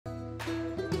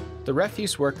The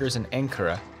refuse workers in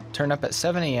Ankara turn up at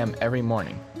 7 a.m. every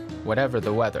morning, whatever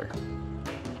the weather.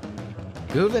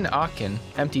 Güven Akın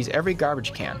empties every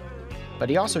garbage can, but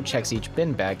he also checks each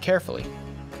bin bag carefully,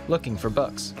 looking for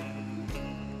books.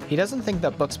 He doesn't think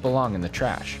that books belong in the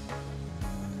trash.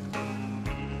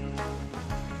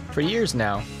 For years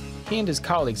now, he and his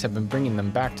colleagues have been bringing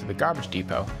them back to the garbage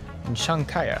depot in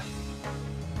Çankaya.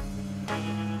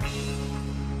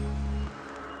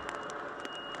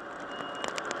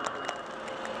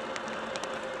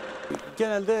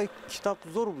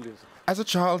 As a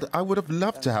child, I would have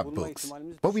loved to have books,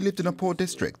 but we lived in a poor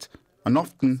district, and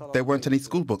often there weren't any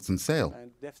school books on sale.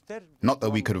 Not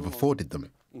that we could have afforded them.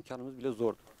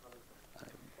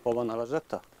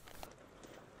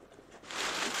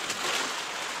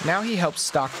 Now he helps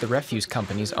stock the refuse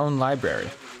company's own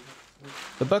library.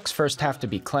 The books first have to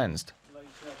be cleansed,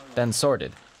 then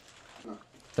sorted.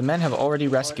 The men have already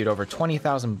rescued over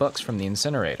 20,000 books from the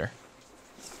incinerator.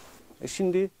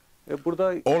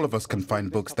 All of us can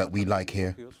find books that we like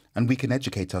here, and we can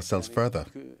educate ourselves further.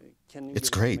 It's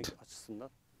great.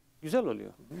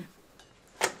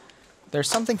 There's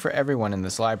something for everyone in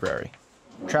this library.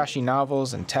 Trashy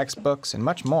novels and textbooks and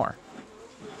much more.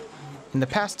 In the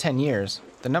past 10 years,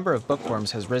 the number of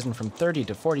bookworms has risen from 30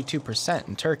 to 42%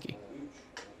 in Turkey.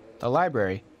 The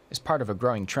library is part of a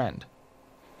growing trend.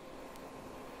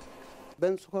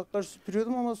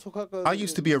 I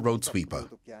used to be a road sweeper.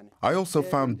 I also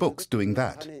found books doing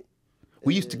that.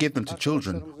 We used to give them to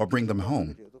children or bring them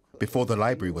home before the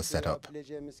library was set up.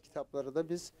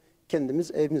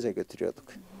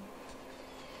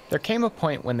 There came a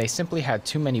point when they simply had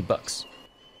too many books.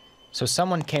 So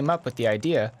someone came up with the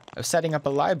idea of setting up a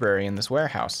library in this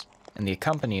warehouse, and the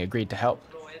company agreed to help.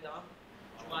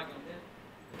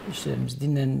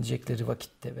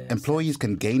 Employees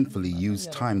can gainfully use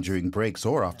time during breaks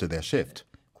or after their shift.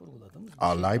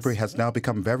 Our library has now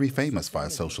become very famous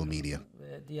via social media.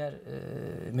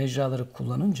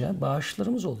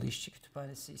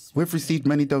 We've received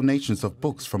many donations of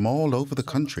books from all over the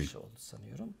country.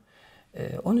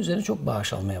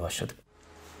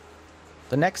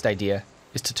 The next idea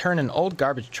is to turn an old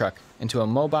garbage truck into a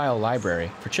mobile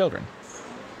library for children.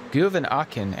 Güven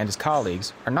Akın and his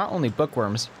colleagues are not only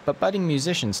bookworms, but budding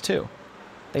musicians too.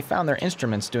 They found their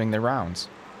instruments doing their rounds.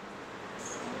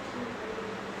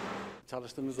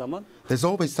 There's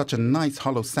always such a nice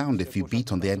hollow sound if you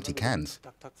beat on the empty cans.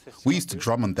 We used to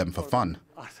drum on them for fun.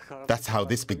 That's how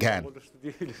this began.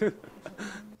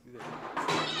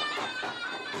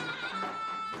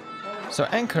 So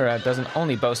Ankara doesn't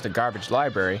only boast a garbage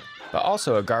library, but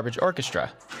also a garbage orchestra,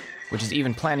 which is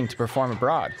even planning to perform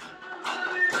abroad.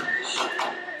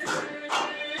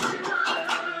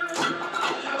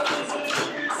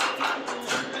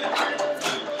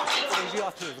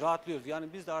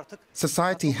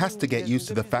 Society has to get used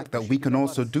to the fact that we can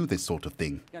also do this sort of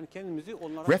thing.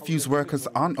 Refuse workers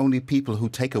aren't only people who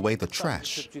take away the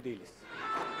trash.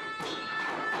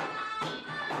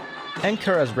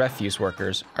 Ankara's refuse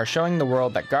workers are showing the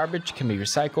world that garbage can be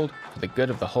recycled for the good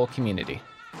of the whole community.